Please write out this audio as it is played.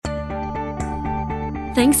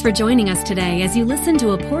Thanks for joining us today as you listen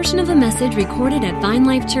to a portion of a message recorded at Vine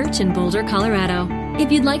Life Church in Boulder, Colorado.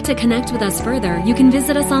 If you'd like to connect with us further, you can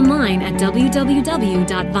visit us online at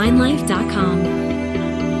www.vinelife.com.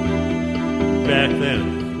 Back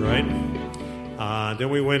then, right?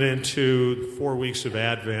 Then we went into 4 weeks of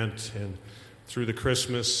Advent and through the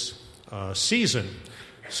Christmas season.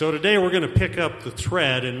 So today we're going to pick up the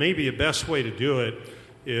thread, and maybe the best way to do it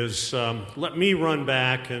is let me run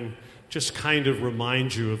back and just kind of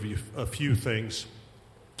remind you of a few things.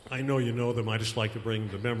 I know you know them. I just like to bring them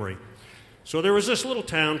to memory. So there was this little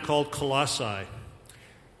town called Colossae,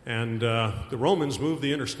 and the Romans moved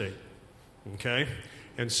the interstate, okay?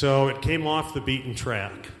 And so it came off the beaten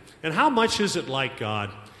track. And how much is it like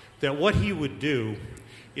God that what he would do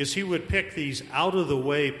is he would pick these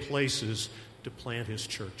out-of-the-way places to plant his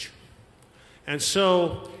church? And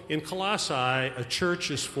so in Colossae, a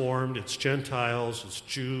church is formed. It's Gentiles, it's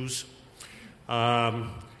Jews.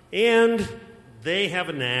 And they have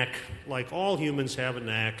a knack, like all humans have a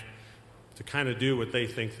knack, to kind of do what they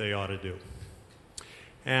think they ought to do.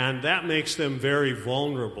 And that makes them very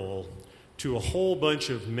vulnerable to a whole bunch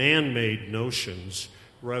of man-made notions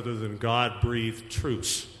rather than God-breathed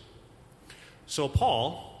truths. So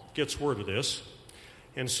Paul gets word of this,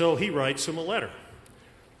 and so he writes them a letter.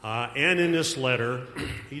 And in this letter,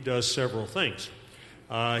 he does several things.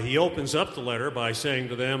 He opens up the letter by saying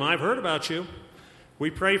to them, I've heard about you. We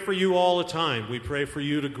pray for you all the time. We pray for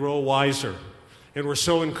you to grow wiser. And we're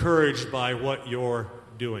so encouraged by what you're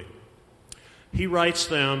doing. He writes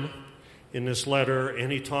them in this letter,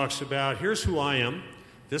 and he talks about, here's who I am.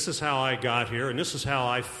 This is how I got here, and this is how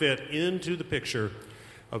I fit into the picture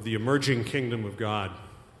of the emerging kingdom of God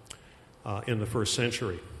in the first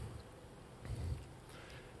century.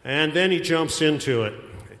 And then he jumps into it.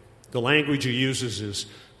 The language he uses is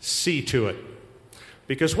see to it.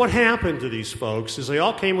 Because what happened to these folks is they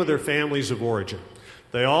all came with their families of origin.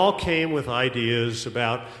 They all came with ideas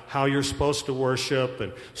about how you're supposed to worship,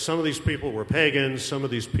 and some of these people were pagans, some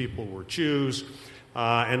of these people were Jews,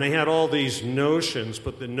 and they had all these notions,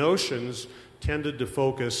 but the notions tended to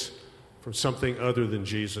focus from something other than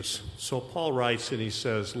Jesus. So Paul writes and he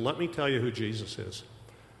says, let me tell you who Jesus is.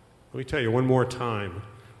 Let me tell you one more time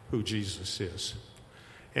who Jesus is.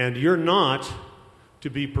 And you're not to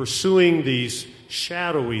be pursuing these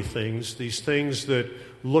shadowy things, these things that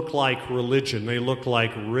look like religion, they look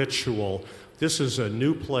like ritual. This is a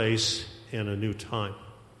new place and a new time.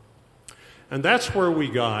 And that's where we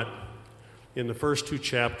got in the first two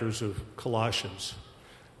chapters of Colossians.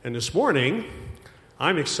 And this morning,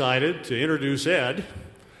 I'm excited to introduce Ed,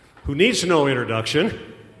 who needs no introduction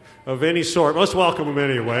of any sort. Let's welcome him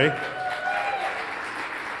anyway.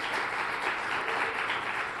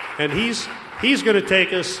 And he's going to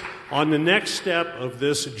take us on the next step of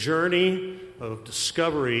this journey of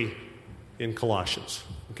discovery in Colossians.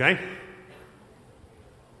 Okay?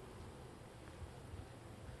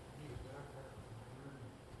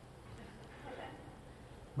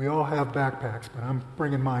 We all have backpacks, but I'm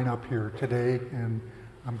bringing mine up here today, and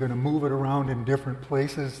I'm going to move it around in different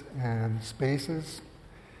places and spaces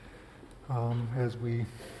as we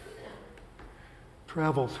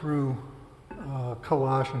travel through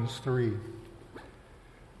Colossians 3.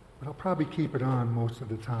 But I'll probably keep it on most of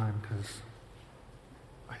the time because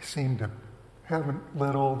I seem to haven't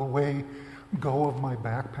let all the way go of my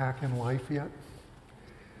backpack in life yet.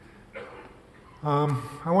 I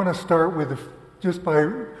want to start with just by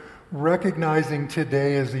recognizing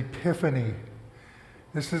today as Epiphany.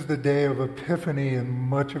 This is the day of Epiphany in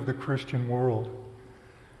much of the Christian world.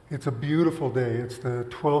 It's a beautiful day. It's the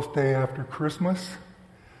 12th day after Christmas.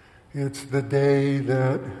 It's the day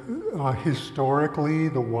that historically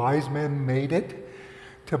the wise men made it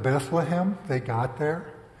to Bethlehem. They got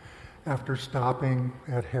there after stopping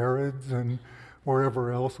at Herod's and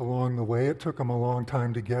wherever else along the way. It took them a long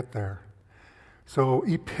time to get there. So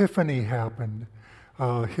Epiphany happened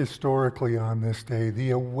historically on this day.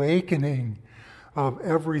 The awakening of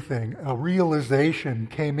everything, a realization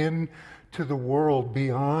came into the world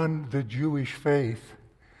beyond the Jewish faith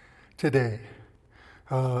today.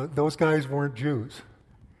 Those guys weren't Jews.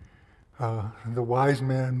 The wise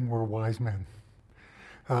men were wise men.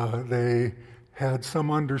 They had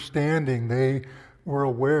some understanding. They were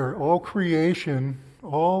aware. All creation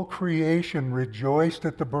rejoiced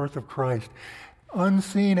at the birth of Christ.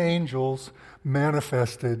 Unseen angels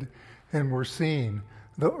manifested and were seen.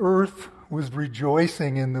 The earth was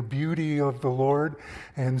rejoicing in the beauty of the Lord,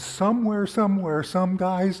 and somewhere, some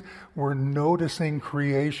guys were noticing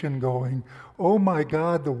creation going, oh my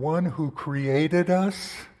God, the one who created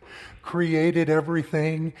us, created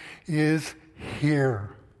everything, is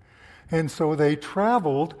here. And so they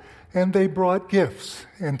traveled and they brought gifts.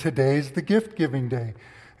 And today's the gift-giving day.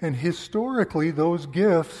 And historically, those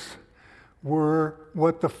gifts were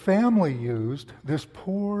what the family used, this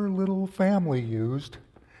poor little family used.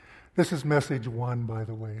 This is message 1, by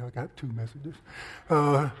the way. I got 2 messages.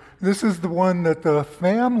 This is the one that the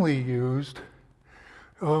family used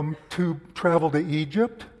to travel to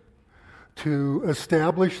Egypt, to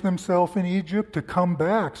establish themselves in Egypt, to come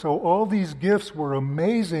back. So all these gifts were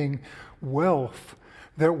amazing wealth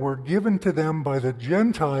that were given to them by the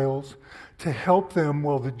Gentiles to help them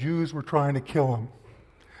while the Jews were trying to kill them.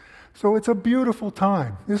 So it's a beautiful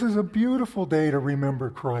time. This is a beautiful day to remember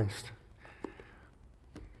Christ.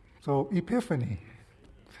 So Epiphany.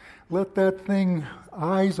 Let that thing,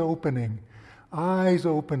 eyes opening,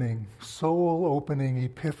 soul opening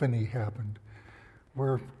epiphany happened.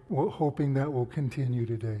 We're hoping that will continue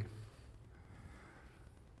today.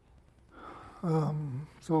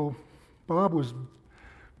 So Bob was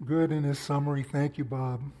good in his summary. Thank you,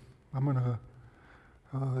 Bob. I'm going to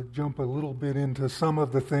jump a little bit into some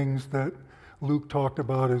of the things that Luke talked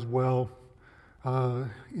about as well.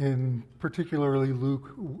 In particularly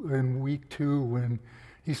Luke in week 2 when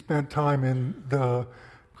he spent time in the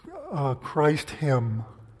Christ hymn.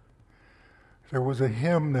 There was a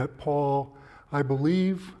hymn that Paul, I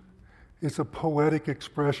believe, it's a poetic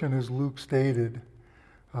expression as Luke stated.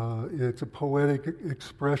 It's a poetic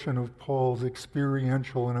expression of Paul's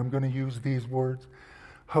experiential, and I'm going to use these words,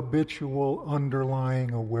 habitual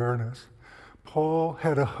underlying awareness. Paul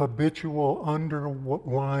had a habitual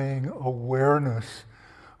underlying awareness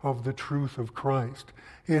of the truth of Christ.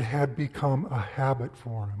 It had become a habit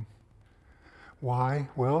for him. Why?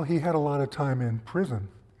 Well, he had a lot of time in prison.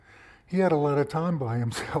 He had a lot of time by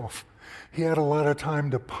himself. He had a lot of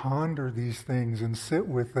time to ponder these things and sit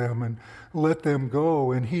with them and let them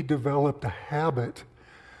go. And he developed a habit,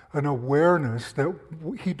 an awareness that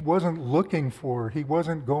he wasn't looking for. He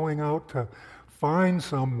wasn't going out to find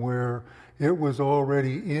somewhere. It was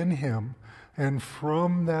already in him. And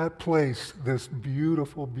from that place, this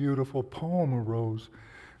beautiful, beautiful poem arose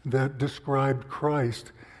that described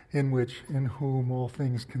Christ, in whom all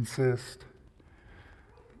things consist.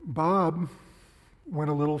 Bob went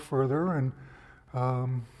a little further and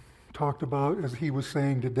talked about, as he was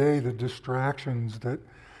saying today, the distractions that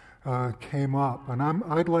came up. And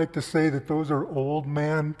I'd like to say that those are old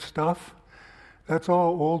man stuff. That's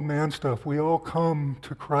all old man stuff. We all come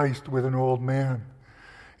to Christ with an old man.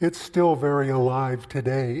 It's still very alive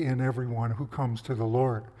today in everyone who comes to the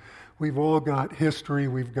Lord. We've all got history.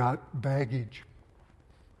 We've got baggage.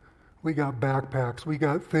 We got backpacks. We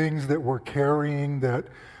got things that we're carrying that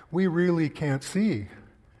we really can't see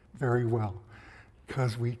very well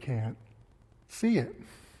because we can't see it.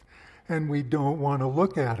 And we don't want to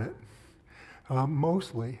look at it,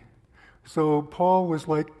 mostly. So Paul was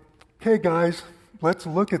like, okay, guys, let's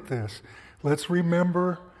look at this. Let's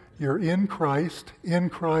remember you're in Christ, in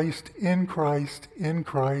Christ, in Christ, in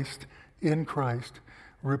Christ, in Christ,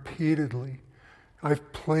 repeatedly.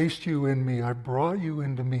 I've placed you in me. I've brought you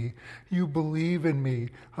into me. You believe in me.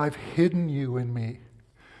 I've hidden you in me.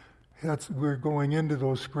 We're going into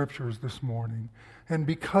those scriptures this morning. And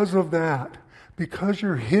because of that, because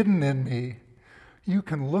you're hidden in me, you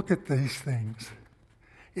can look at these things.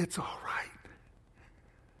 It's all right.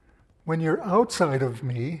 When you're outside of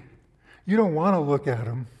me, you don't want to look at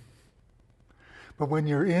them. But when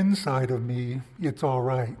you're inside of me, it's all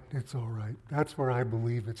right. It's all right. That's where I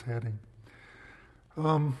believe it's heading.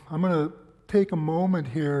 I'm going to take a moment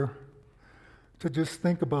here to just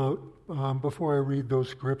think about, before I read those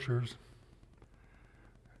scriptures,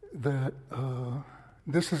 that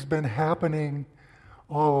this has been happening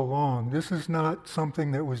all along. This is not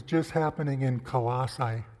something that was just happening in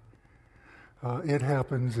Colossae. It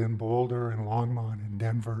happens in Boulder and Longmont and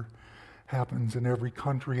Denver. Happens in every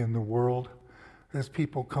country in the world as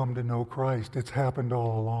people come to know Christ. It's happened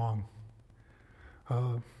all along.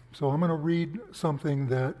 So I'm going to read something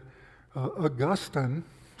that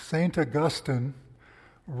St. Augustine,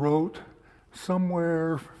 wrote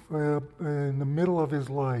somewhere in the middle of his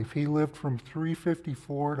life. He lived from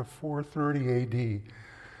 354 to 430 AD.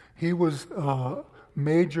 He was a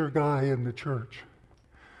major guy in the church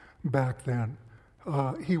back then.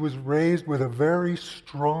 He was raised with a very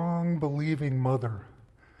strong, believing mother,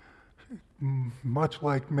 much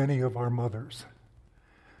like many of our mothers.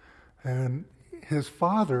 And his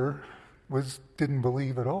father didn't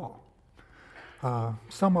believe at all.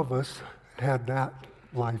 Some of us had that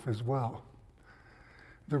life as well.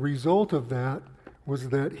 The result of that was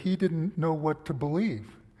that he didn't know what to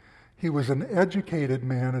believe. He was an educated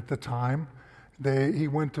man at the time, He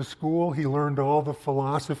went to school. He learned all the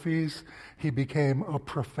philosophies. He became a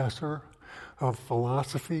professor of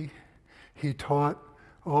philosophy. He taught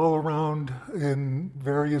all around in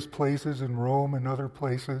various places in Rome and other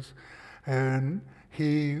places. And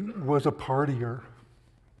he was a partier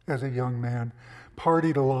as a young man.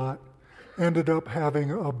 Partied a lot. Ended up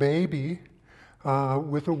having a baby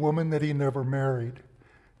with a woman that he never married.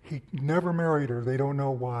 He never married her. They don't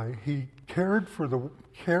know why. He cared for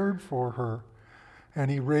her, and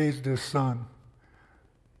he raised his son.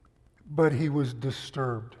 But he was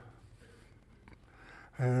disturbed.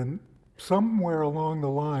 And somewhere along the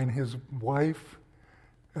line, his wife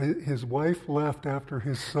left after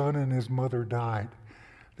his son and his mother died.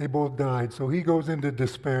 They both died. So he goes into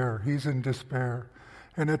despair. He's in despair.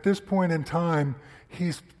 And at this point in time,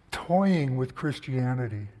 he's toying with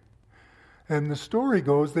Christianity. And the story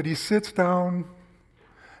goes that he sits down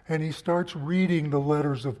and he starts reading the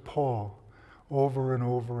letters of Paul over and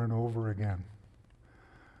over and over again.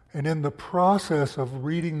 And in the process of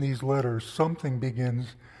reading these letters, something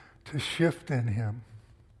begins to shift in him.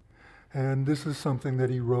 And this is something that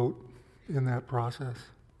he wrote in that process.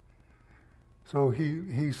 So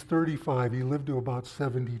he's 35. He lived to about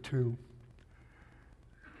 72.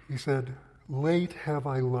 He said, "Late have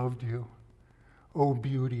I loved you, O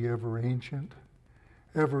beauty ever ancient,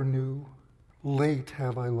 ever new. Late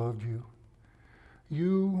have I loved you.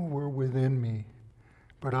 You were within me,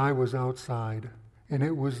 but I was outside, and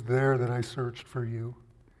it was there that I searched for you.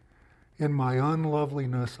 In my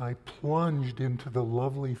unloveliness I plunged into the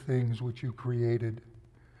lovely things which you created.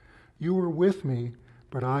 You were with me,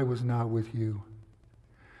 but I was not with you.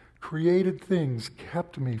 Created things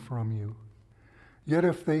kept me from you. Yet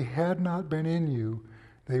if they had not been in you,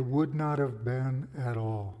 they would not have been at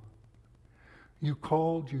all. You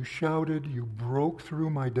called, you shouted, you broke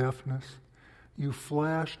through my deafness. You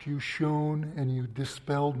flashed, you shone, and you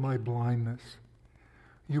dispelled my blindness.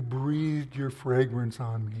 You breathed your fragrance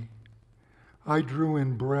on me. I drew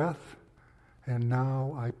in breath, and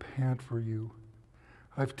now I pant for you.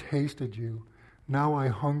 I've tasted you. Now I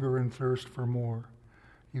hunger and thirst for more.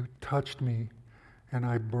 You touched me, and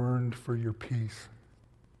I burned for your peace."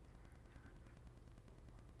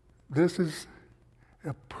 This is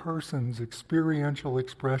a person's experiential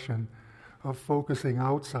expression of focusing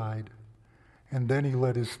outside, and then he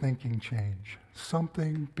let his thinking change.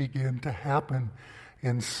 Something began to happen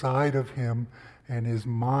inside of him, and his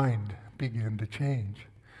mind began to change.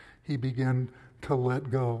 He began to let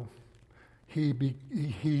go.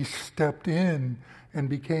 He stepped in and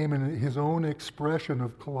became his own expression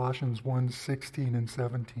of Colossians 1:16 and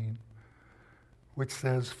 17, which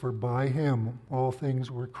says, "For by him all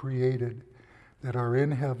things were created that are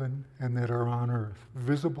in heaven and that are on earth,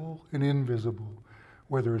 visible and invisible,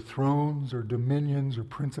 whether thrones or dominions or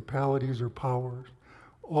principalities or powers.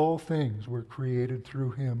 All things were created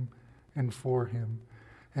through him and for him.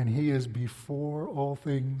 And he is before all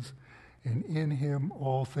things, and in him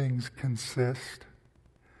all things consist."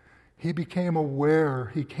 He became aware.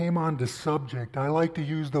 He came on to subject. I like to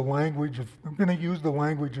use the language of, I'm going to use the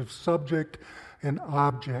language of subject and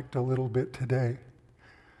object a little bit today.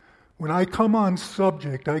 When I come on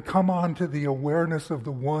subject, I come on to the awareness of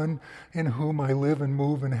the one in whom I live and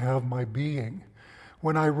move and have my being.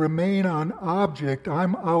 When I remain on object,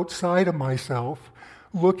 I'm outside of myself,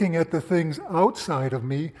 looking at the things outside of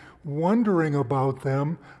me, wondering about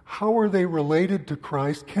them. How are they related to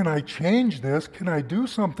Christ? Can I change this? Can I do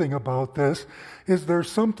something about this? Is there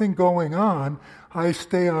something going on? I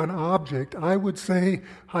stay on object. I would say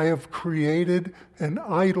I have created an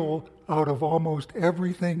idol out of almost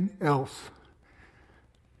everything else.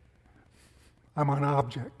 I'm on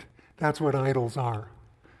object. That's what idols are.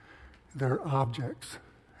 They're objects.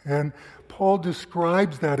 And Paul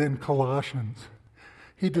describes that in Colossians.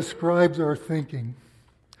 He describes our thinking.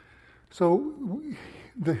 So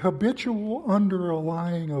the habitual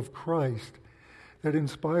underlying of Christ that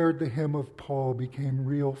inspired the hymn of Paul became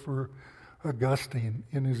real for Augustine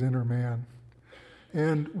in his inner man.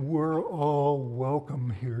 And we're all welcome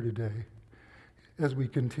here today as we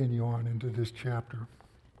continue on into this chapter.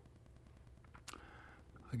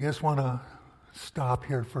 I guess want to stop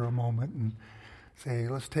here for a moment and say,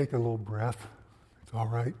 let's take a little breath. It's all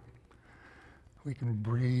right. We can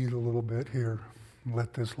breathe a little bit here.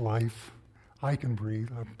 Let this life, I can breathe.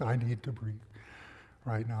 I need to breathe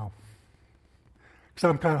right now. Because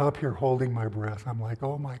I'm kind of up here holding my breath. I'm like,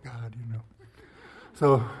 oh my God, you know.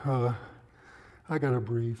 So I got to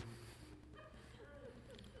breathe.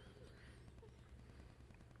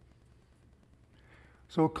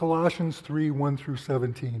 So Colossians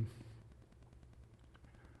 3:1-17.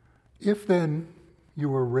 If then you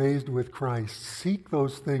were raised with Christ. Seek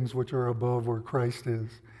those things which are above where Christ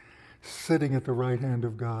is, sitting at the right hand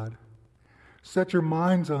of God. Set your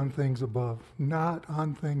minds on things above, not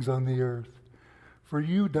on things on the earth. For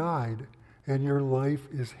you died, and your life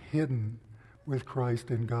is hidden with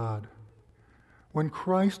Christ in God. When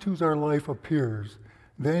Christ, who's our life, appears,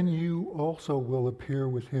 then you also will appear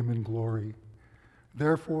with him in glory.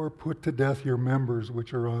 Therefore put to death your members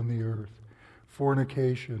which are on the earth: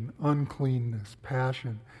 fornication, uncleanness,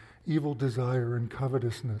 passion, evil desire, and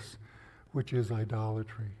covetousness, which is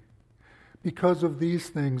idolatry. Because of these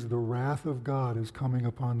things the wrath of God is coming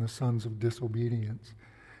upon the sons of disobedience,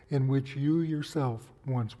 in which you yourself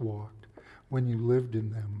once walked, when you lived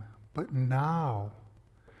in them. But now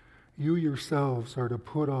you yourselves are to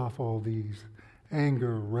put off all these: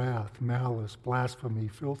 anger, wrath, malice, blasphemy,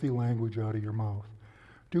 filthy language out of your mouth.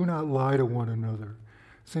 Do not lie to one another,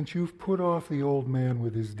 since you've put off the old man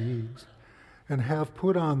with his deeds, and have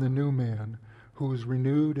put on the new man, who is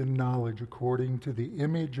renewed in knowledge according to the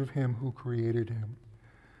image of him who created him,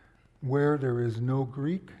 where there is no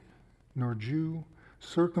Greek nor Jew,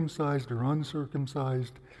 circumcised or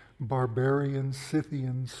uncircumcised, barbarian,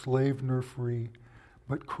 Scythian, slave nor free,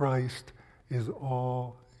 but Christ is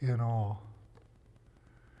all in all.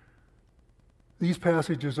 These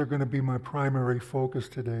passages are going to be my primary focus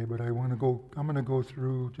today, but I'm going to go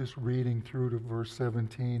through, just reading through to verse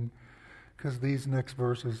 17, because these next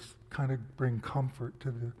verses kind of bring comfort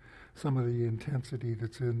to some of the intensity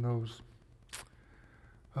that's in those.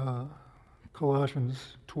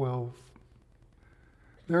 Colossians 12.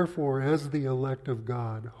 Therefore, as the elect of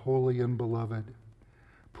God, holy and beloved,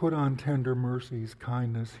 put on tender mercies,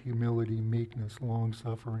 kindness, humility, meekness,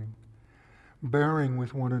 long-suffering, bearing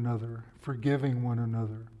with one another, forgiving one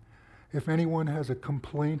another. If anyone has a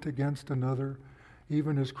complaint against another,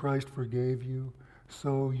 even as Christ forgave you,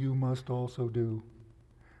 so you must also do.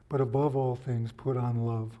 But above all things, put on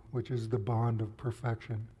love, which is the bond of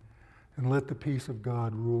perfection. And let the peace of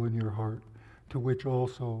God rule in your heart, to which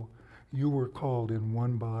also you were called in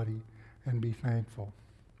one body, and be thankful.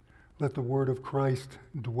 Let the word of Christ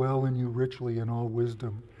dwell in you richly in all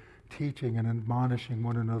wisdom, teaching and admonishing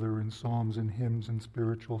one another in psalms and hymns and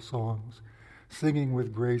spiritual songs, singing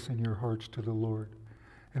with grace in your hearts to the Lord.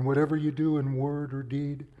 And whatever you do in word or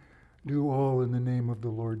deed, do all in the name of the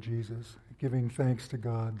Lord Jesus, giving thanks to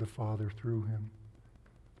God the Father through him.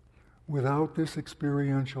 Without this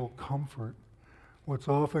experiential comfort, what's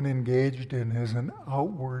often engaged in is an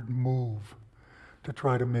outward move to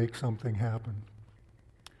try to make something happen.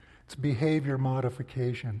 It's behavior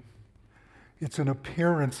modification. It's an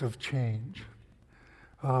appearance of change.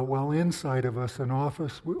 While inside of us, and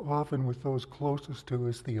often with those closest to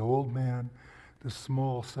us, the old man, the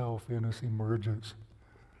small self in us emerges.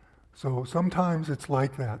 So sometimes it's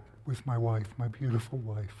like that with my wife, my beautiful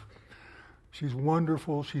wife. She's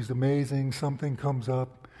wonderful, she's amazing, something comes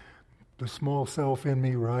up, the small self in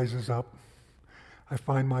me rises up. I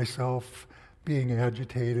find myself being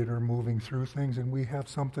agitated or moving through things, and we have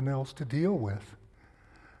something else to deal with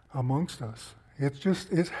amongst us.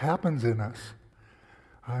 It happens in us.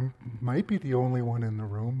 I might be the only one in the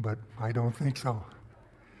room, but I don't think so.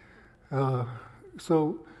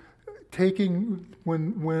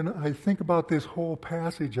 When I think about this whole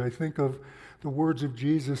passage, I think of the words of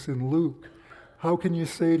Jesus in Luke. How can you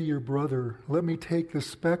say to your brother, let me take the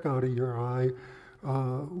speck out of your eye,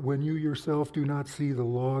 when you yourself do not see the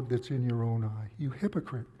log that's in your own eye? You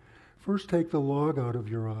hypocrite. First take the log out of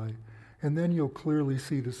your eye, and then you'll clearly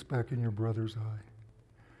see the speck in your brother's eye.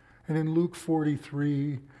 And in Luke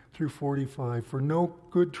 43 through 45, for no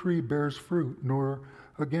good tree bears fruit, nor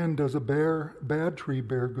again does a bad tree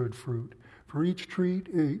bear good fruit. For each tree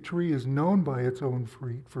is known by its own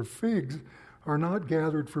fruit. For figs are not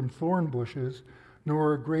gathered from thorn bushes,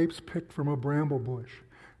 nor are grapes picked from a bramble bush.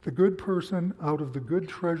 The good person out of the good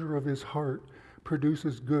treasure of his heart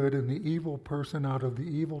produces good, and the evil person out of the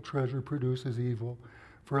evil treasure produces evil.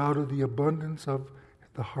 For out of the abundance of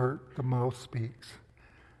the heart the mouth speaks.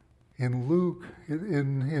 In Luke,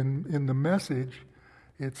 in the Message,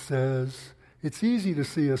 it says, it's easy to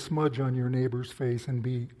see a smudge on your neighbor's face and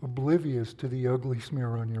be oblivious to the ugly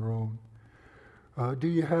smear on your own. Do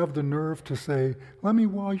you have the nerve to say, let me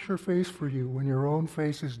wash your face for you, when your own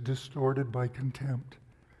face is distorted by contempt?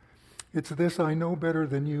 It's this I know better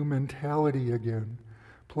than you mentality again,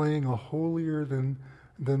 playing a holier than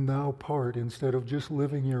thou part instead of just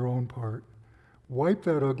living your own part. Wipe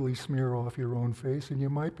that ugly smear off your own face, and you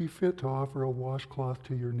might be fit to offer a washcloth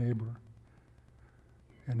to your neighbor.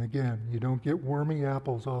 And again, you don't get wormy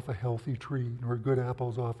apples off a healthy tree, nor good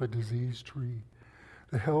apples off a diseased tree.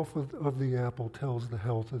 The health of the apple tells the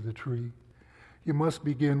health of the tree. You must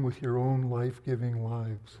begin with your own life-giving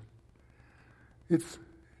lives. It's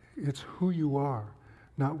who you are,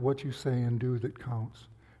 not what you say and do that counts.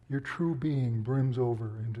 Your true being brims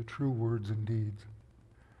over into true words and deeds.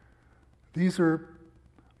 These are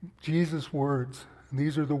Jesus' words.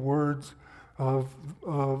 These are the words of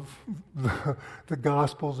the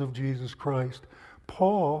Gospels of Jesus Christ.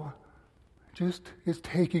 Paul just is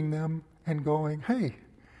taking them and going, hey,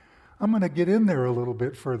 I'm going to get in there a little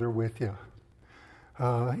bit further with you.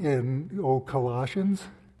 In Colossians,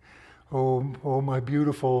 my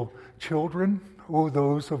beautiful children,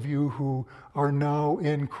 those of you who are now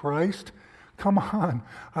in Christ, come on.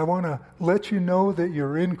 I want to let you know that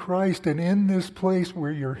you're in Christ, and in this place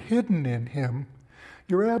where you're hidden in Him,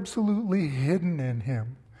 you're absolutely hidden in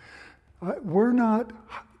Him.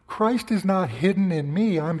 Christ is not hidden in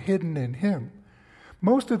me, I'm hidden in Him.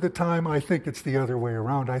 Most of the time I think it's the other way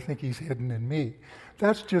around. I think He's hidden in me.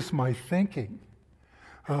 That's just my thinking.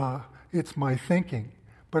 It's my thinking.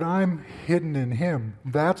 But I'm hidden in Him.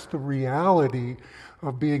 That's the reality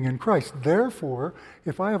of being in Christ. Therefore,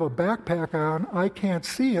 if I have a backpack on, I can't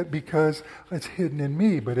see it because it's hidden in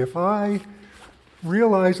me. But if I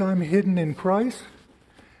realize I'm hidden in Christ,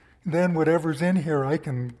 then whatever's in here I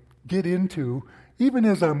can get into. Even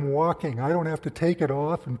as I'm walking, I don't have to take it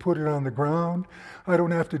off and put it on the ground. I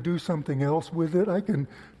don't have to do something else with it. I can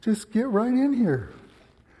just get right in here.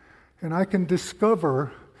 And I can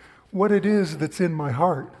discover what it is that's in my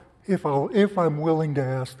heart if I'm willing to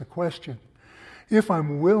ask the question. If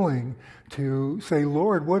I'm willing to say,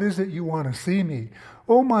 Lord, what is it you want to see me?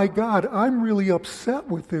 Oh my God, I'm really upset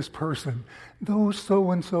with this person. Those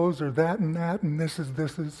so-and-sos are that, and this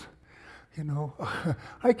is.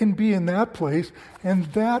 I can be in that place, and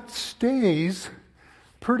that stays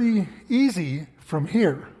pretty easy from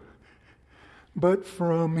here. But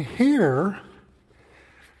from here,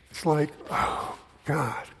 it's like, oh,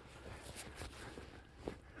 God.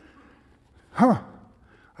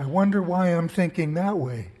 I wonder why I'm thinking that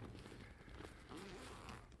way.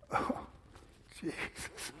 Oh,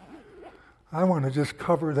 Jesus. I want to just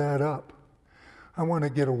cover that up. I want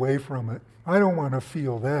to get away from it. I don't want to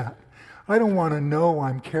feel that. I don't want to know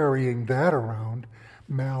I'm carrying that around.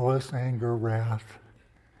 Malice, anger, wrath,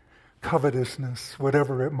 covetousness,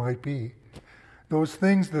 whatever it might be. Those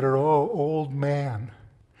things that are all old man.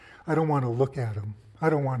 I don't want to look at them. I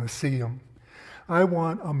don't want to see them. I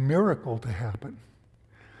want a miracle to happen.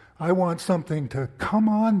 I want something to come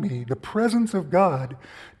on me, the presence of God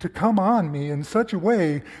to come on me in such a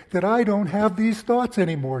way that I don't have these thoughts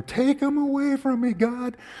anymore. Take them away from me,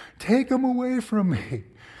 God. Take them away from me.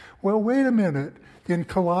 Well, wait a minute. In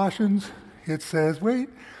Colossians, it says, wait,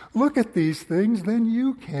 look at these things, then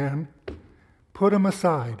you can put them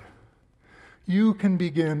aside. You can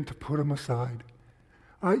begin to put them aside.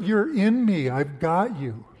 You're in me. I've got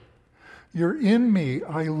you. You're in me.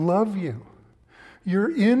 I love you.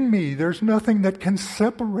 You're in me. There's nothing that can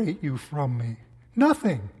separate you from me.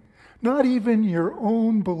 Nothing. Not even your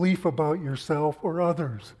own belief about yourself or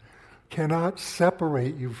others cannot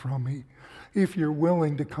separate you from me if you're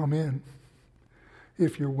willing to come in.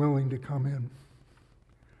 If you're willing to come in.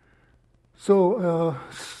 So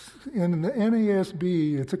in the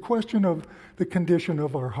NASB, it's a question of the condition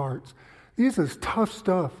of our hearts. This is tough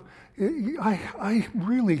stuff. I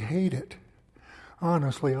really hate it.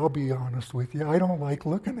 Honestly, I'll be honest with you. I don't like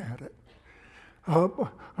looking at it.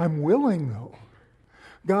 I'm willing, though.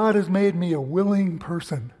 God has made me a willing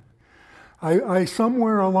person. I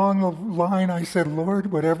somewhere along the line, I said,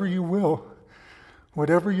 Lord, whatever you will,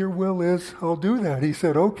 whatever your will is, I'll do that. He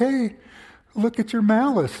said, okay, look at your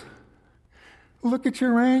malice. Look at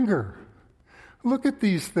your anger. Look at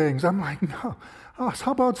these things. I'm like, no.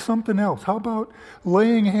 How about something else? How about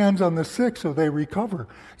laying hands on the sick so they recover?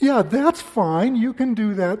 Yeah, that's fine. You can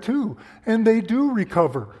do that too. And they do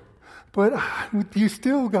recover. But you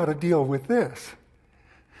still got to deal with this.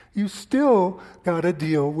 You still got to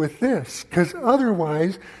deal with this. Because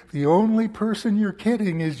otherwise, the only person you're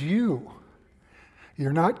kidding is you.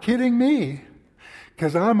 You're not kidding me.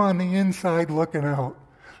 Because I'm on the inside looking out.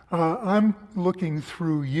 I'm looking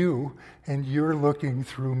through you, and you're looking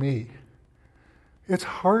through me. It's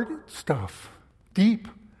heart stuff, deep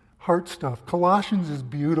heart stuff. Colossians is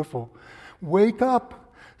beautiful. Wake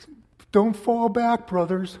up. Don't fall back,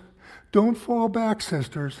 brothers. Don't fall back,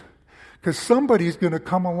 sisters. Because somebody's going to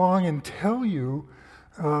come along and tell you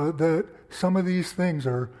that some of these things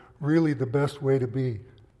are really the best way to be.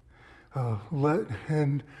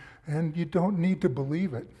 And you don't need to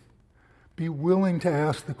believe it. Be willing to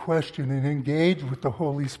ask the question and engage with the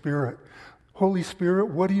Holy Spirit. Holy Spirit,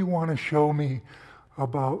 what do you want to show me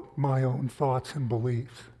about my own thoughts and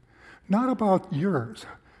beliefs? not about yours.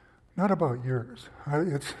 Not about yours.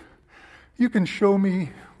 You can show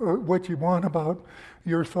me what you want about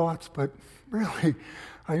your thoughts, but really,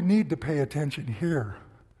 I need to pay attention here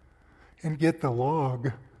and get the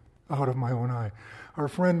log out of my own eye. Our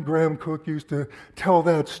friend Graham Cook used to tell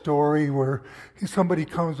that story where somebody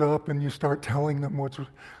comes up and you start telling them what's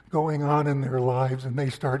going on in their lives, and they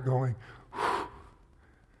start going, whew,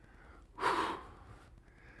 whew,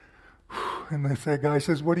 whew. And the guy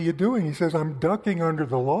says, "What are you doing?" He says, "I'm ducking under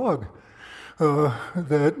the log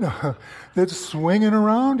that's swinging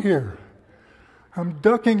around here. I'm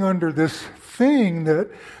ducking under this thing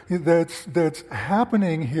that's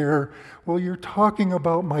happening here." Well, you're talking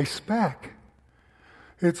about my speck.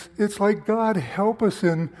 It's like, God, help us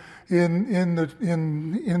in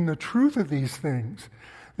the truth of these things.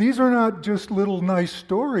 These are not just little nice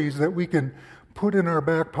stories that we can put in our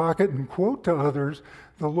back pocket and quote to others.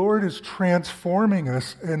 The Lord is transforming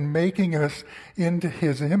us and making us into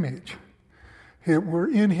His image. We're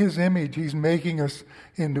in His image. He's making us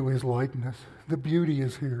into His likeness. The beauty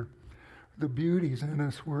is here. The beauty's in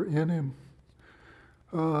us. We're in Him.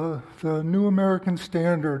 The New American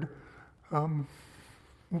Standard,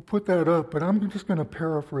 we'll put that up, but I'm just going to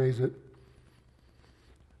paraphrase it.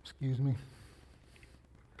 Excuse me.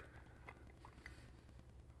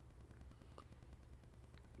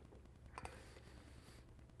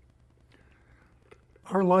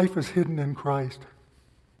 Our life is hidden in Christ.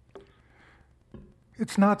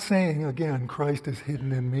 It's not saying, again, Christ is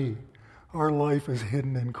hidden in me. Our life is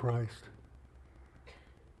hidden in Christ.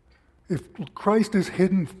 If Christ is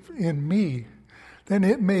hidden in me, then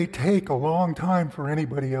it may take a long time for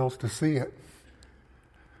anybody else to see it.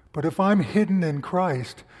 But if I'm hidden in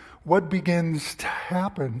Christ, what begins to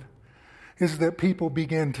happen is that people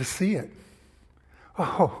begin to see it.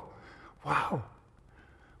 Oh, wow.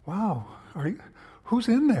 Who's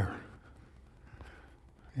in there?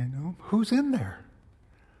 Who's in there?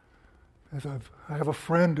 I have a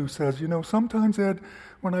friend who says, sometimes, Ed,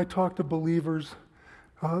 when I talk to believers,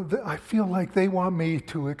 I feel like they want me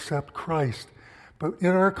to accept Christ. But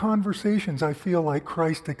in our conversations, I feel like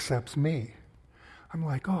Christ accepts me. I'm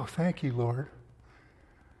like, oh, thank you, Lord.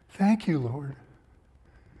 Thank you, Lord.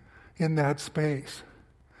 In that space,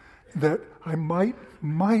 that I might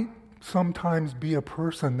sometimes be a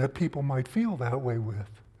person that people might feel that way with.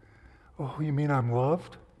 Oh, you mean I'm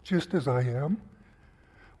loved just as I am?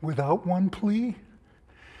 Without one plea?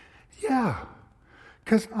 Yeah,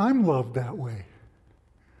 because I'm loved that way.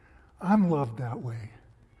 I'm loved that way.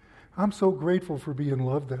 I'm so grateful for being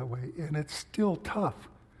loved that way, and it's still tough.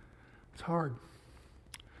 It's hard.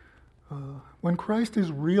 When Christ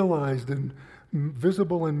is realized and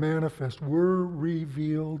visible and manifest, we're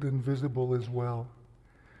revealed and visible as well.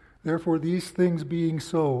 Therefore, these things being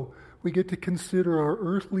so, we get to consider our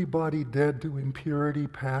earthly body dead to impurity,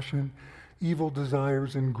 passion, evil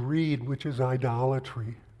desires, and greed, which is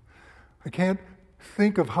idolatry. I can't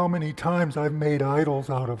think of how many times I've made idols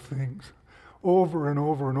out of things, over and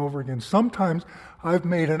over and over again. Sometimes I've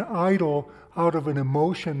made an idol out of an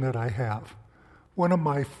emotion that I have. One of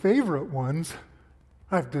my favorite ones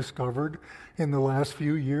I've discovered in the last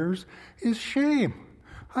few years is shame.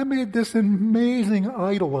 I made this amazing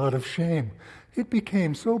idol out of shame. It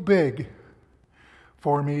became so big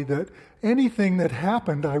for me that anything that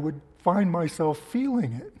happened, I would find myself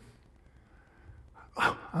feeling it.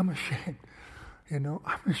 Oh, I'm ashamed.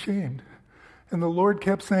 I'm ashamed. And the Lord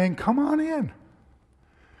kept saying, come on in.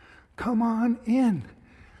 Come on in.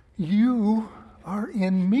 You are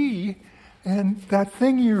in me, and that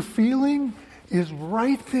thing you're feeling is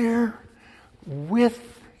right there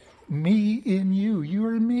with me in you.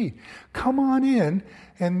 You're in me. Come on in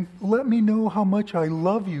and let me know how much I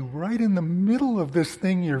love you right in the middle of this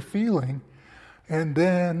thing you're feeling. And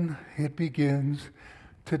then it begins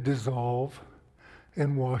to dissolve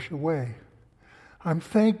and wash away. I'm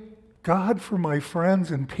thank God for my friends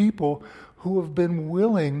and people who have been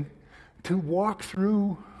willing to walk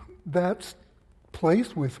through that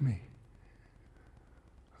place with me.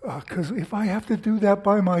 Because if I have to do that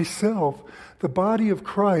by myself, the body of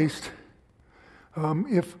Christ,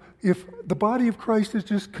 if the body of Christ is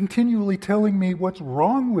just continually telling me what's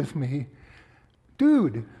wrong with me,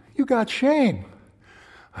 dude, you got shame.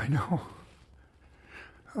 I know.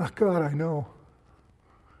 Oh, God, I know.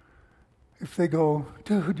 If they go,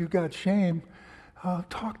 dude, you got shame,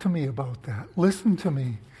 talk to me about that. Listen to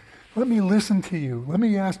me. Let me listen to you. Let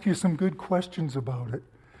me ask you some good questions about it.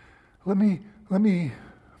 Let me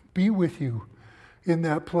be with you in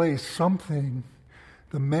that place. Something,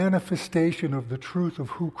 the manifestation of the truth of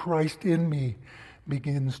who Christ in me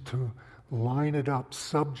begins to line it up.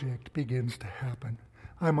 Subject begins to happen.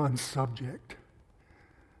 I'm on subject.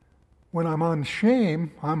 When I'm on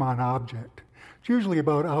shame, I'm on object. It's usually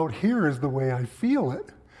about out here is the way I feel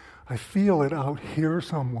it. I feel it out here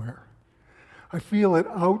somewhere. I feel it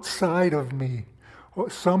outside of me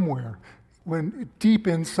somewhere. When deep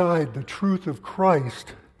inside the truth of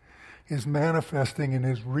Christ is manifesting and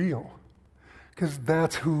is real. Because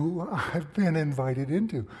that's who I've been invited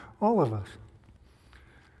into. All of us.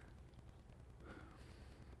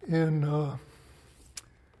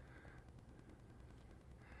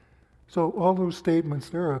 So all those statements,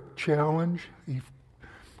 they're a challenge.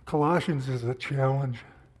 Colossians is a challenge.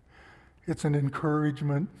 It's an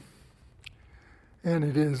encouragement. And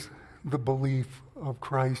it is the belief of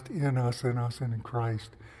Christ in us and us in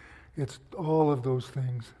Christ. It's all of those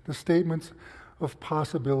things. The statements of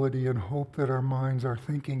possibility and hope that our minds, our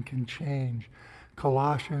thinking can change.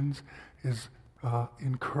 Colossians is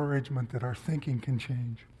encouragement that our thinking can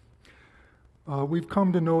change. We've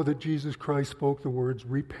come to know that Jesus Christ spoke the words,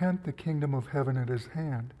 "Repent, the kingdom of heaven at his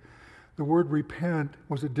hand." The word repent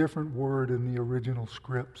was a different word in the original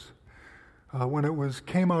scripts. When it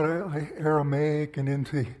came out of Aramaic and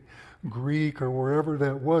into Greek or wherever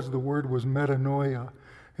that was, the word was metanoia.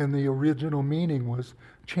 And the original meaning was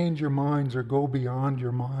change your minds or go beyond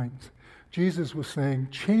your minds. Jesus was saying,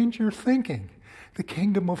 change your thinking. The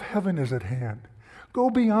kingdom of heaven is at hand. Go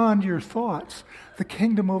beyond your thoughts. The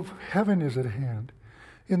kingdom of heaven is at hand.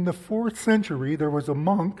 In the 4th century, there was a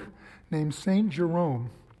monk named St. Jerome,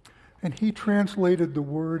 and he translated the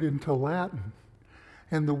word into Latin.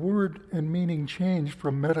 And the word and meaning changed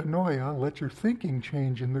from metanoia, let your thinking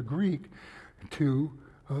change in the Greek, to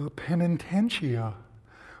penitentia,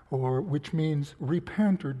 which means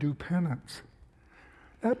repent or do penance.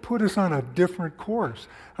 That put us on a different course.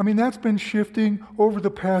 I mean, that's been shifting over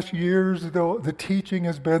the past years. The teaching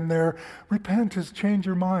has been there. Repent is change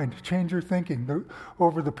your mind, change your thinking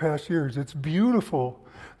over the past years. It's beautiful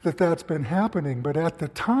that that's been happening. But at the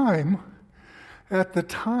time,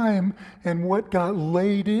 and what got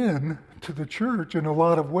laid in to the church in a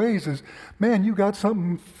lot of ways is, man, you got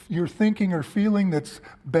something you're thinking or feeling that's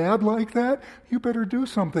bad like that, you better do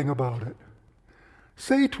something about it.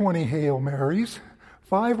 Say 20 Hail Marys,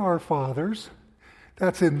 5 Our Fathers.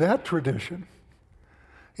 That's in that tradition.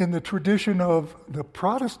 In the tradition of the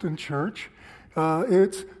Protestant church,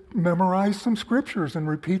 it's memorize some scriptures and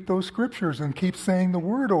repeat those scriptures and keep saying the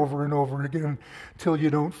word over and over again till you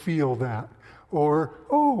don't feel that. Or,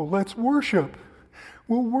 let's worship.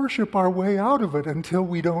 We'll worship our way out of it until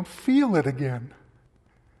we don't feel it again.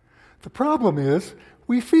 The problem is,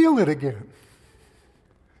 we feel it again.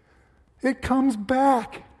 It comes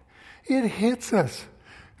back. It hits us.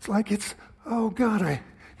 It's like oh God, I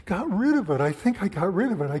got rid of it. I think I got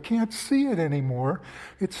rid of it. I can't see it anymore.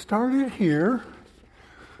 It started here.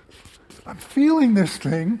 I'm feeling this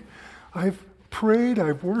thing. I've prayed,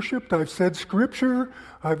 I've worshiped, I've said scripture,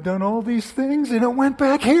 I've done all these things, and it went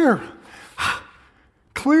back here.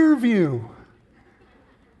 Clear view.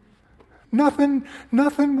 Nothing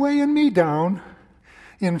weighing me down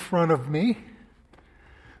in front of me.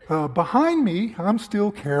 Behind me, I'm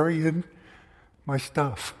still carrying my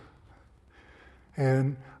stuff.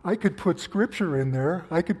 And I could put scripture in there.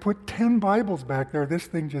 I could put 10 Bibles back there. This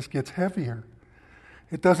thing just gets heavier.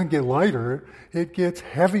 It doesn't get lighter. It gets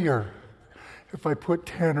heavier. If I put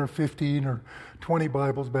 10 or 15 or 20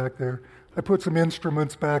 Bibles back there, I put some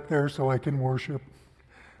instruments back there so I can worship.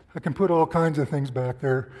 I can put all kinds of things back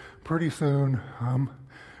there. Pretty soon, I'm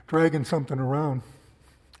dragging something around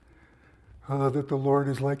that the Lord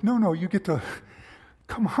is like, no, you get to,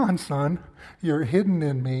 come on, son, you're hidden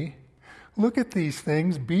in me. Look at these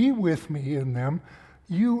things. Be with me in them.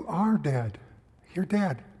 You are dead. You're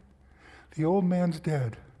dead. The old man's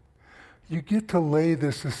dead. You get to lay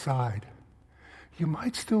this aside. You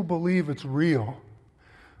might still believe it's real,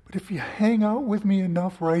 but if you hang out with me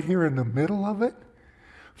enough right here in the middle of it,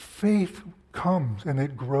 faith comes and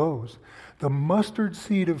it grows. The mustard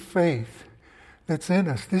seed of faith that's in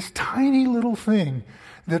us, this tiny little thing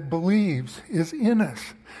that believes is in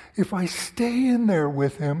us. If I stay in there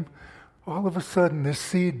with him, all of a sudden this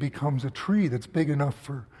seed becomes a tree that's big enough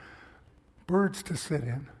for birds to sit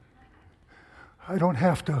in. I don't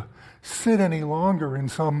have to sit any longer in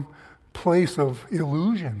some place of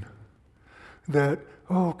illusion that,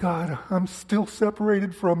 oh God, I'm still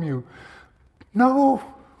separated from you. No,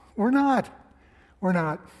 we're not. We're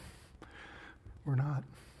not. We're not.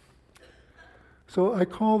 So I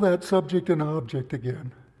call that subject and object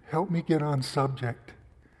again. Help me get on subject.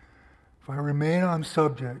 If I remain on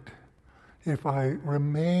subject, if I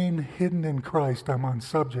remain hidden in Christ, I'm on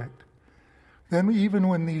subject. Then even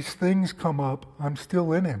when these things come up, I'm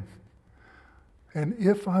still in him. And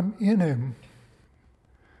if I'm in him,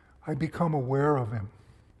 I become aware of him.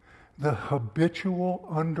 The habitual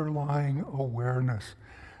underlying awareness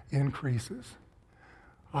increases.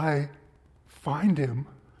 I find him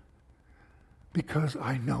because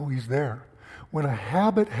I know he's there. When a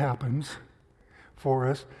habit happens for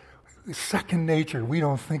us, it's second nature. We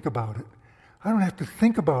don't think about it. I don't have to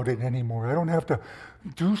think about it anymore. I don't have to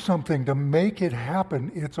do something to make it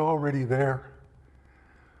happen. It's already there.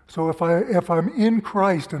 So if I'm in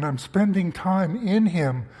Christ and I'm spending time in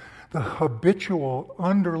him, the habitual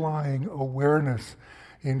underlying awareness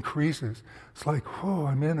increases. It's like, oh,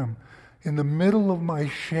 I'm in him. In the middle of my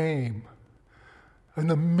shame, in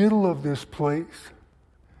the middle of this place,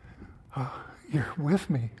 you're with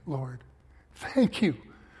me, Lord. Thank you.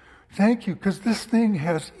 Thank you, because this thing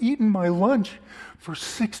has eaten my lunch for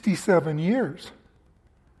 67 years.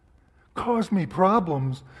 Caused me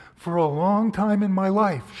problems for a long time in my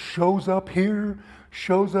life. Shows up here,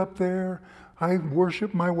 shows up there. I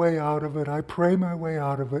worship my way out of it. I pray my way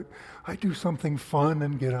out of it. I do something fun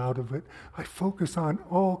and get out of it. I focus on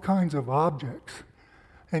all kinds of objects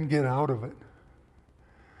and get out of it.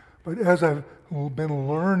 But as I've been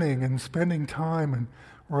learning and spending time and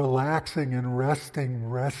relaxing and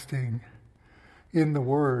resting in the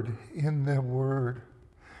Word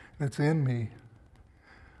that's in me,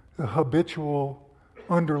 the habitual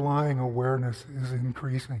underlying awareness is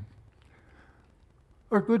increasing.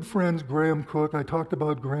 Our good friends Graham Cook, I talked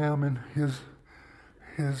about Graham and he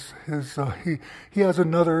has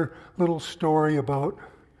another little story about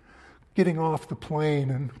getting off the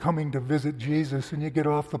plane and coming to visit Jesus, and you get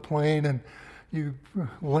off the plane and you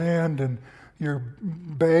land and your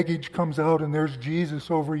baggage comes out and there's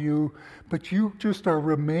Jesus over you, but you just are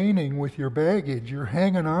remaining with your baggage. You're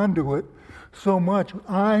hanging on to it so much.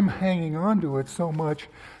 I'm hanging on to it so much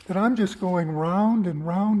that I'm just going round and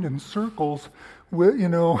round in circles with,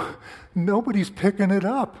 nobody's picking it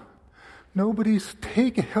up. Nobody's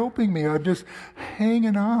helping me. I'm just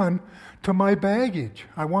hanging on to my baggage.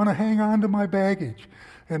 I want to hang on to my baggage.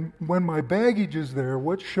 And when my baggage is there,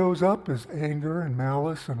 what shows up is anger and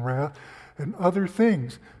malice and wrath and other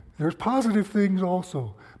things. There's positive things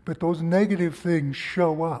also, but those negative things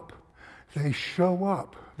show up. They show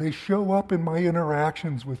up. They show up in my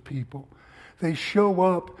interactions with people. They show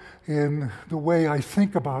up in the way I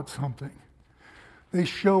think about something. They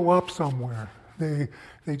show up somewhere. They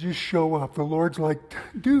just show up. The Lord's like,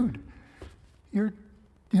 dude,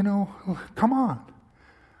 come on.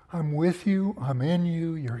 I'm with you. I'm in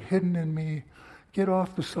you. You're hidden in me. Get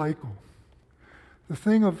off the cycle. The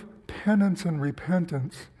thing of penance and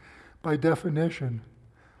repentance, by definition,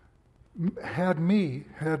 had me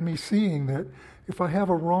seeing that if I have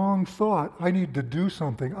a wrong thought, I need to do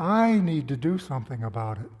something. I need to do something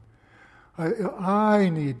about it. I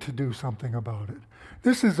need to do something about it.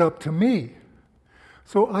 This is up to me.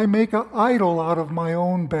 So I make an idol out of my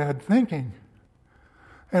own bad thinking.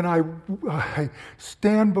 And I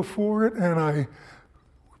stand before it and I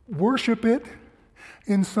worship it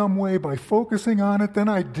in some way by focusing on it. Then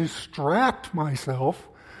I distract myself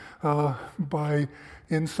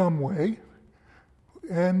in some way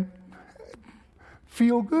and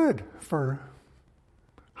feel good for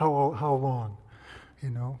how long,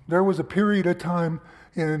 There was a period of time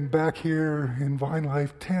back here in Vine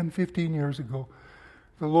Life 10, 15 years ago.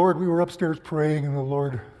 We were upstairs praying, and the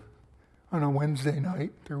Lord, on a Wednesday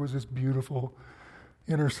night, there was this beautiful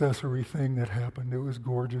intercessory thing that happened. It was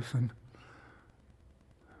gorgeous. And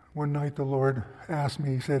one night the Lord asked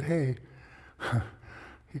me, he said, hey,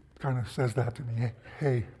 he kind of says that to me,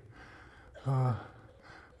 hey,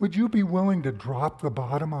 would you be willing to drop the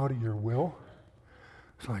bottom out of your will?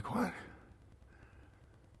 It's like, what?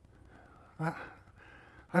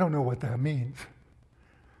 I don't know what that means.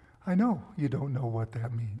 I know you don't know what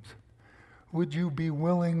that means. Would you be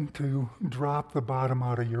willing to drop the bottom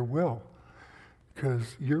out of your will?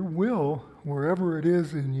 Because your will, wherever it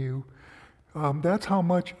is in you, that's how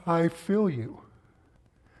much I fill you.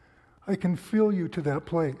 I can fill you to that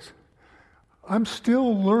place. I'm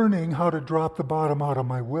still learning how to drop the bottom out of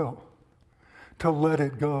my will, to let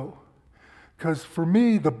it go. Because for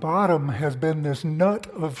me, the bottom has been this nut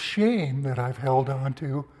of shame that I've held on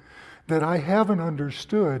to that I haven't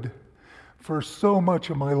understood for so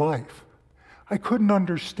much of my life. I couldn't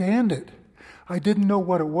understand it. I didn't know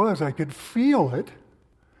what it was. I could feel it.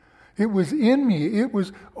 It was in me. It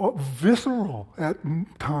was visceral at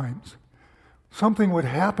times. Something would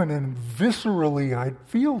happen and viscerally I'd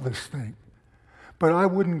feel this thing. But I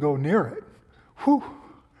wouldn't go near it. Whew,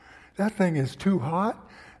 that thing is too hot.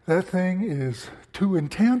 that thing is too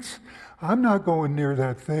intense. I'm not going near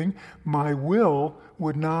that thing. My will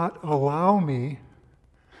would not allow me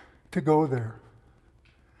to go there.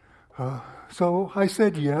 So I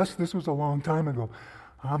said yes. This was a long time ago.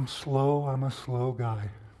 I'm slow. I'm a slow guy.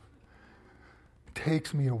 It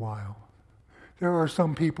takes me a while. There are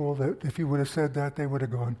some people that if you would have said that, they would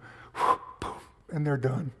have gone, poof, and they're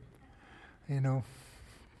done. You know,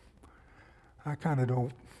 I kind of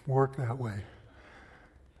don't work that way.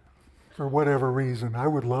 For whatever reason. I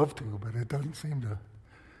would love to, but it doesn't seem to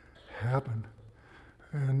happen.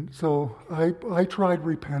 And so I tried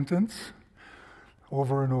repentance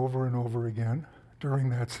over and over and over again during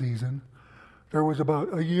that season. There was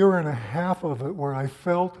about a year and a half of it where I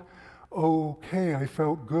felt okay, I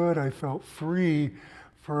felt good, I felt free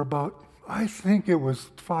for about, I think it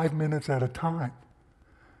was 5 minutes at a time.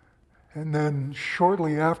 And then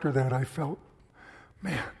shortly after that I felt,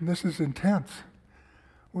 man, this is intense.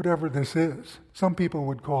 Whatever this is. Some people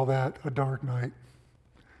would call that a dark night.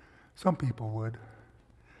 Some people would.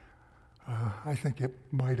 I think it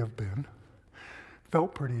might have been.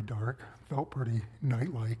 Felt pretty dark, felt pretty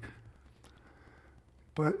night-like.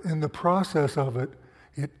 But in the process of it,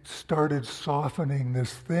 it started softening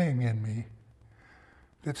this thing in me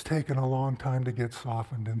that's taken a long time to get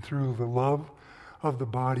softened. And through the love of the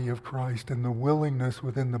body of Christ and the willingness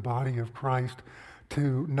within the body of Christ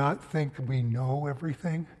to not think we know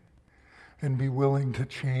everything and be willing to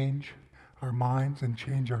change our minds and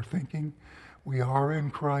change our thinking. We are in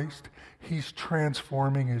Christ. He's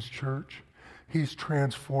transforming his church. He's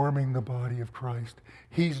transforming the body of Christ.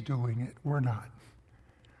 He's doing it. We're not.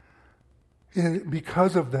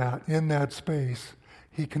 Because of that, in that space,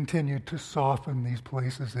 he continued to soften these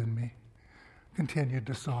places in me. Continued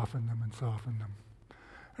to soften them and soften them.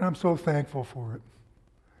 And I'm so thankful for it.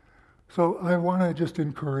 So I want to just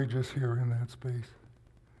encourage us here in that space.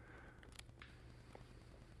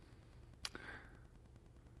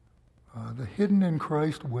 The hidden in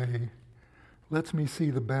Christ way lets me see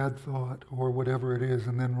the bad thought or whatever it is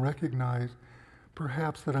and then recognize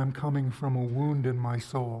perhaps that I'm coming from a wound in my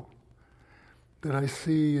soul that I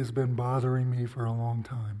see has been bothering me for a long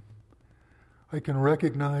time. I can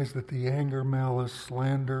recognize that the anger, malice,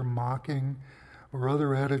 slander, mocking, or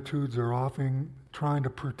other attitudes are often trying to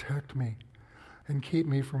protect me and keep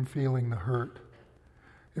me from feeling the hurt.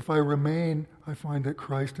 If I remain, I find that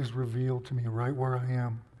Christ is revealed to me right where I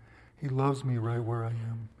am. He loves me right where I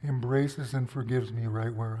am, embraces and forgives me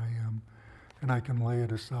right where I am, and I can lay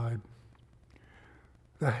it aside.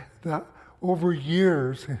 That over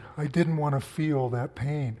years, I didn't want to feel that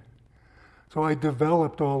pain. So I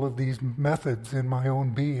developed all of these methods in my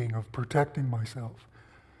own being of protecting myself.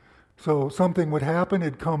 So something would happen,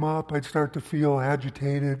 it'd come up, I'd start to feel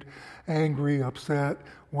agitated, angry, upset,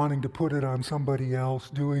 wanting to put it on somebody else,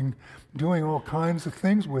 doing all kinds of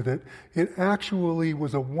things with it. It actually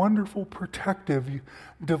was a wonderful protective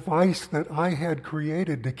device that I had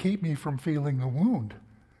created to keep me from feeling the wound.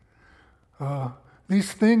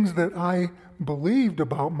 These things that I believed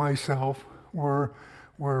about myself were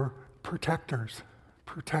protectors,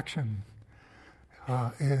 protection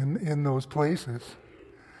in those places.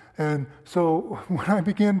 And so when I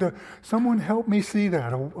began to, someone helped me see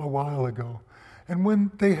that a while ago. And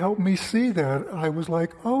when they helped me see that, I was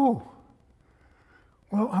like, oh,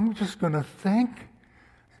 well, I'm just going to thank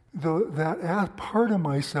that part of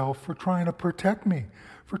myself for trying to protect me,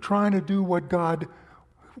 for trying to do what God,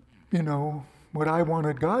 what I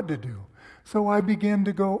wanted God to do. So I began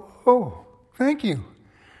to go, oh, thank you.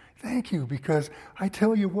 Thank you, because I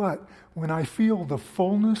tell you what, when I feel the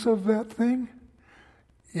fullness of that thing,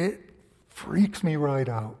 it freaks me right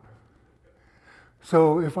out.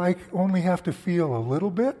 So if I only have to feel a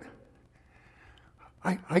little bit,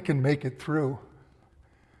 I can make it through.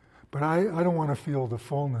 But I don't want to feel the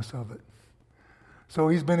fullness of it. So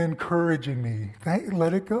he's been encouraging me.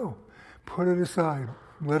 Let it go. Put it aside.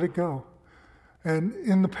 Let it go. And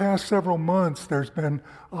in the past several months, there's been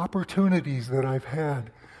opportunities that I've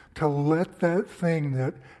had to let that thing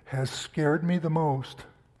that has scared me the most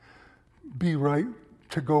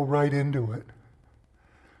to go right into it.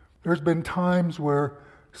 There's been times where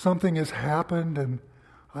something has happened and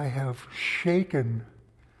I have shaken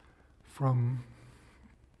from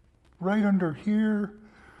right under here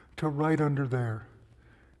to right under there.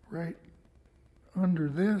 Right under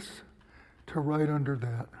this to right under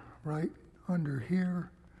that. Right under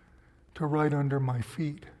here to right under my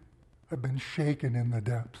feet. I've been shaken in the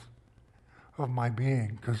depths of my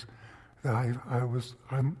being because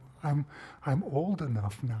I'm old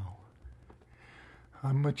enough now.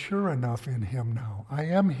 I'm mature enough in him now. I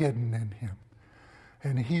am hidden in him.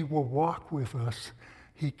 And he will walk with us.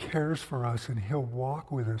 He cares for us, and He'll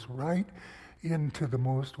walk with us right into the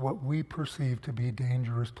most, what we perceive to be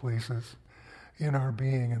dangerous places in our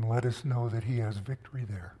being, and let us know that He has victory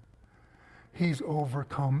there. He's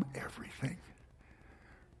overcome everything.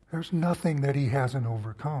 There's nothing that He hasn't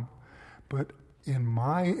overcome. But in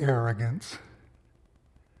my arrogance,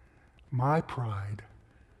 my pride,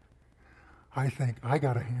 I think, I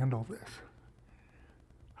got to handle this.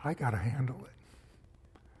 I got to handle it.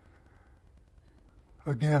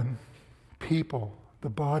 Again, people, the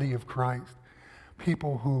body of Christ,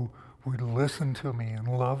 people who would listen to me and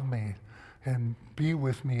love me and be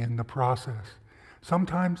with me in the process.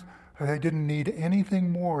 Sometimes I didn't need anything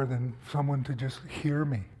more than someone to just hear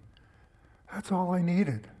me. That's all I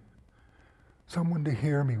needed. Someone to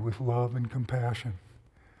hear me with love and compassion.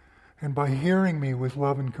 And by hearing me with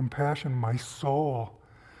love and compassion, my soul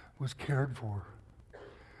was cared for.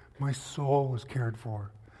 My soul was cared for.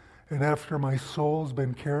 And after my soul's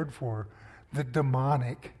been cared for, the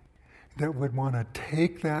demonic that would want to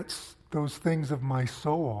take those things of my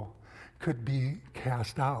soul could be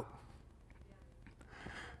cast out.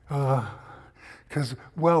 Because,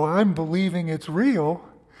 I'm believing it's real.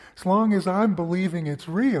 As long as I'm believing it's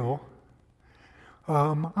real,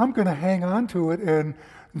 I'm going to hang on to it, and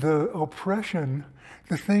the oppression,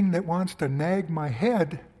 the thing that wants to nag my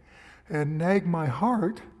head and nag my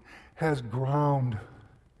heart, has ground.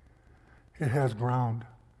 It has ground.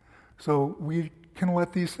 So we can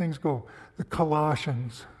let these things go. The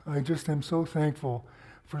Colossians, I just am so thankful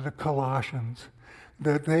for the Colossians,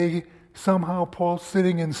 that they somehow, Paul's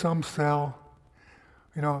sitting in some cell.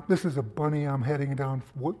 This is a bunny I'm heading down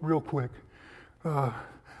real quick.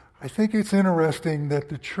 I think it's interesting that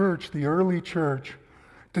the church, the early church,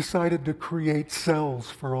 decided to create cells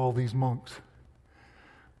for all these monks.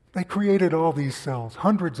 They created all these cells,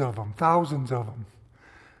 hundreds of them, thousands of them,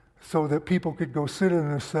 so that people could go sit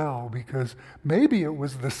in a cell, because maybe it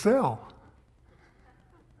was the cell.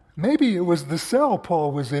 Maybe it was the cell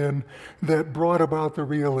Paul was in that brought about the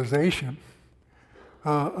realization.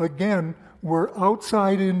 Again, we're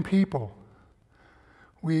outside-in people.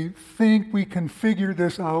 We think we can figure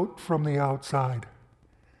this out from the outside.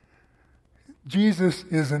 Jesus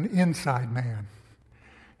is an inside man.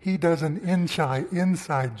 He does an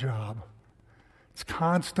inside job. It's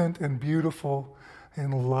constant and beautiful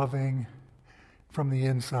and loving from the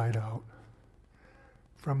inside out.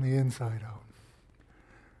 From the inside out.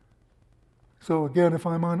 So again, if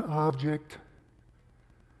I'm on object,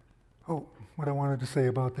 what I wanted to say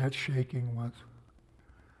about that shaking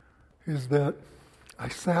is that I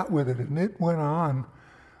sat with it, and it went on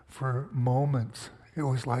for moments. It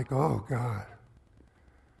was like, oh God.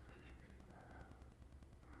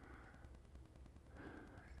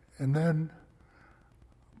 And then,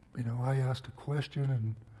 I asked a question,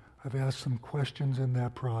 and I've asked some questions in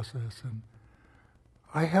that process, and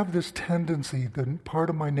I have this tendency, that part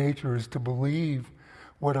of my nature is to believe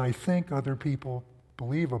what I think other people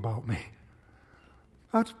believe about me.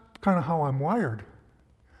 That's kind of how I'm wired.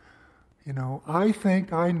 I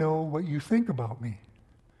think I know what you think about me.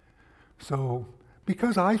 So,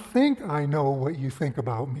 because I think I know what you think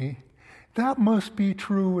about me, that must be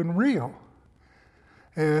true and real.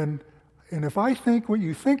 And if I think what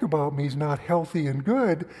you think about me is not healthy and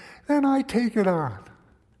good, then I take it on.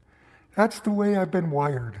 That's the way I've been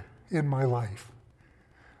wired in my life.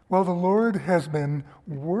 Well, the Lord has been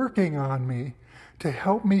working on me to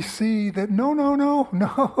help me see that no.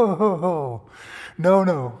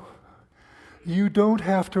 You don't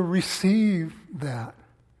have to receive that.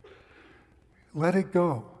 Let it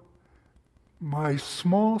go. My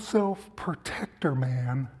small self protector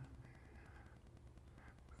man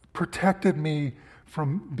protected me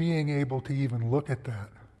from being able to even look at that,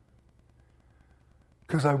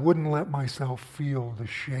 because I wouldn't let myself feel the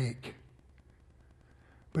shake.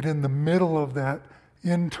 But in the middle of that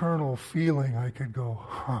internal feeling, I could go,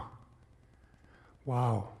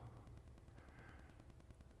 wow,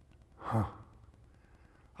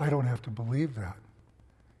 I don't have to believe that.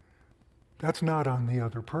 That's not on the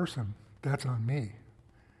other person. That's on me.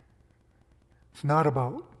 It's not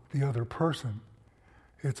about the other person.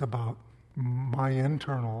 It's about my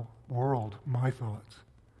internal world, my thoughts.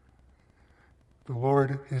 The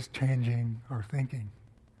Lord is changing our thinking.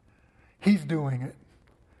 He's doing it.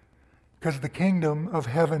 Because the kingdom of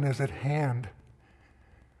heaven is at hand.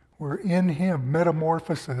 We're in Him.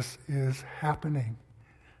 Metamorphosis is happening.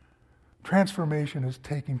 Transformation is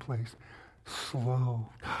taking place. Slow.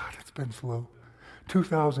 God, it's been slow.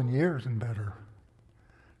 2,000 years and better.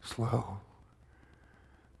 Slow.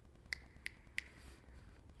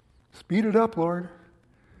 Speed it up, Lord.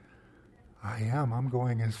 I am. I'm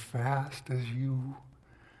going as fast as you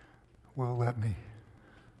will let me.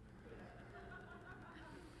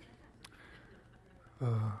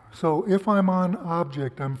 So if I'm on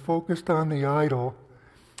object, I'm focused on the idol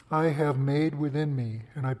I have made within me,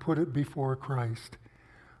 and I put it before Christ,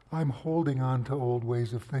 I'm holding on to old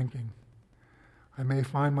ways of thinking. I may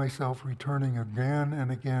find myself returning again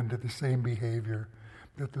and again to the same behavior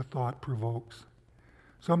that the thought provokes.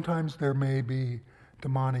 Sometimes there may be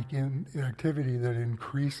demonic activity that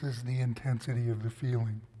increases the intensity of the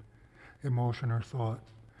feeling, emotion, or thought.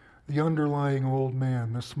 The underlying old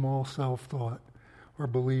man, the small self-thought or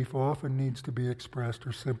belief often needs to be expressed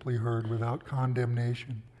or simply heard without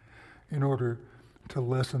condemnation in order to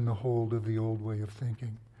lessen the hold of the old way of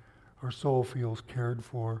thinking. Our soul feels cared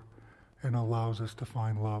for and allows us to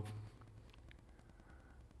find love.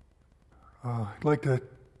 I'd like to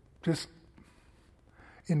just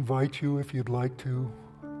invite you, if you'd like to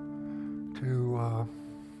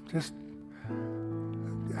just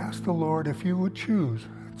ask the Lord if you would choose.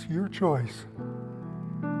 It's your choice.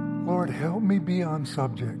 Lord, help me be on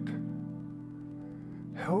subject.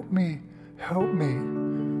 Help me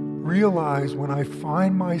realize when I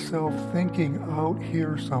find myself thinking out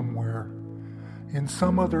here somewhere, in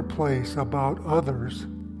some other place about others,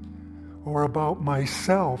 or about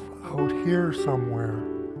myself out here somewhere.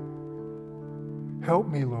 Help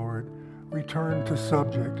me, Lord, return to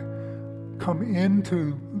subject. Come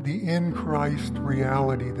into the in Christ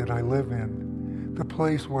reality that I live in, the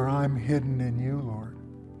place where I'm hidden in you, Lord.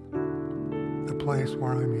 The place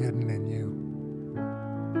where I'm hidden in you.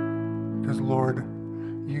 Because, Lord,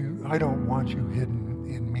 I don't want you hidden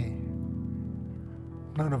in me.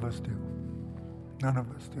 None of us do. None of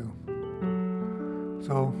us do.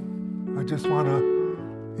 So I just want to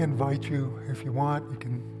invite you, if you want, you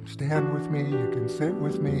can stand with me, you can sit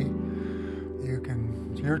with me,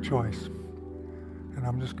 it's your choice. And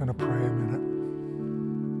I'm just going to pray a minute.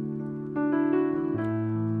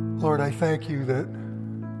 Lord, I thank you that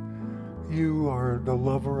you are the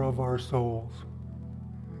lover of our souls.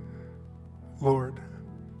 Lord,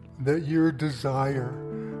 that your desire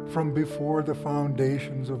from before the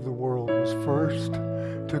foundations of the world was first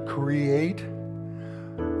to create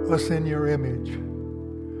us in your image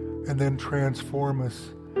and then transform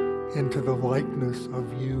us into the likeness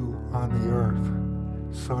of you on the earth,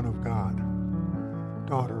 Son of God,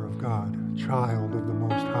 daughter of God, child of the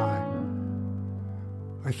Most High.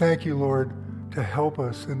 I thank you, Lord, to help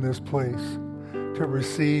us in this place to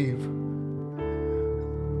receive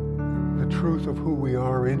the truth of who we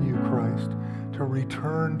are in you, Christ, to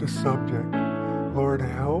return to subject. Lord,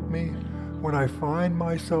 help me when I find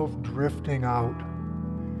myself drifting out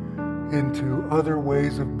into other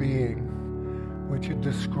ways of being, which you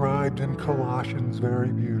described in Colossians very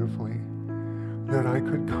beautifully, that I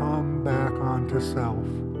could come back onto self,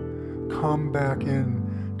 come back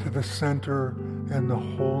in to the center and the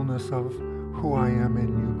wholeness of who I am in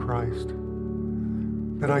you, Christ,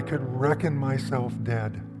 that I could reckon myself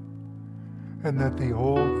dead, and that the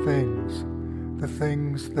old things, the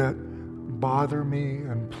things that bother me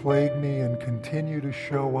and plague me and continue to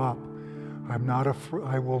show up, I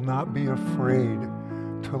will not be afraid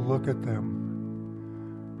to look at them.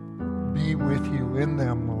 Be with you in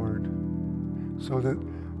them, Lord, so that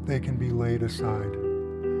they can be laid aside.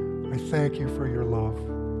 I thank you for your love.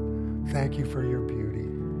 Thank you for your beauty.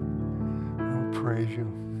 I'll praise you.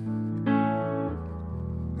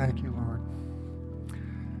 Thank you, Lord.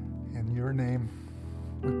 In your name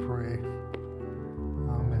we pray.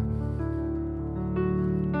 Amen.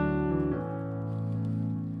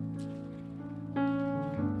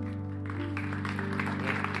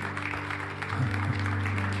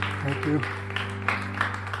 Thank you.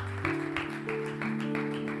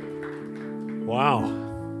 Wow.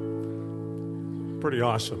 Pretty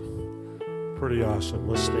awesome. Pretty awesome.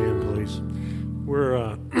 Let's stand, please. We're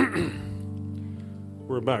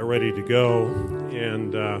about ready to go,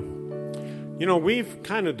 and we've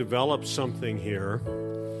kind of developed something here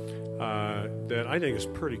that I think is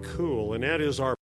pretty cool, and that is our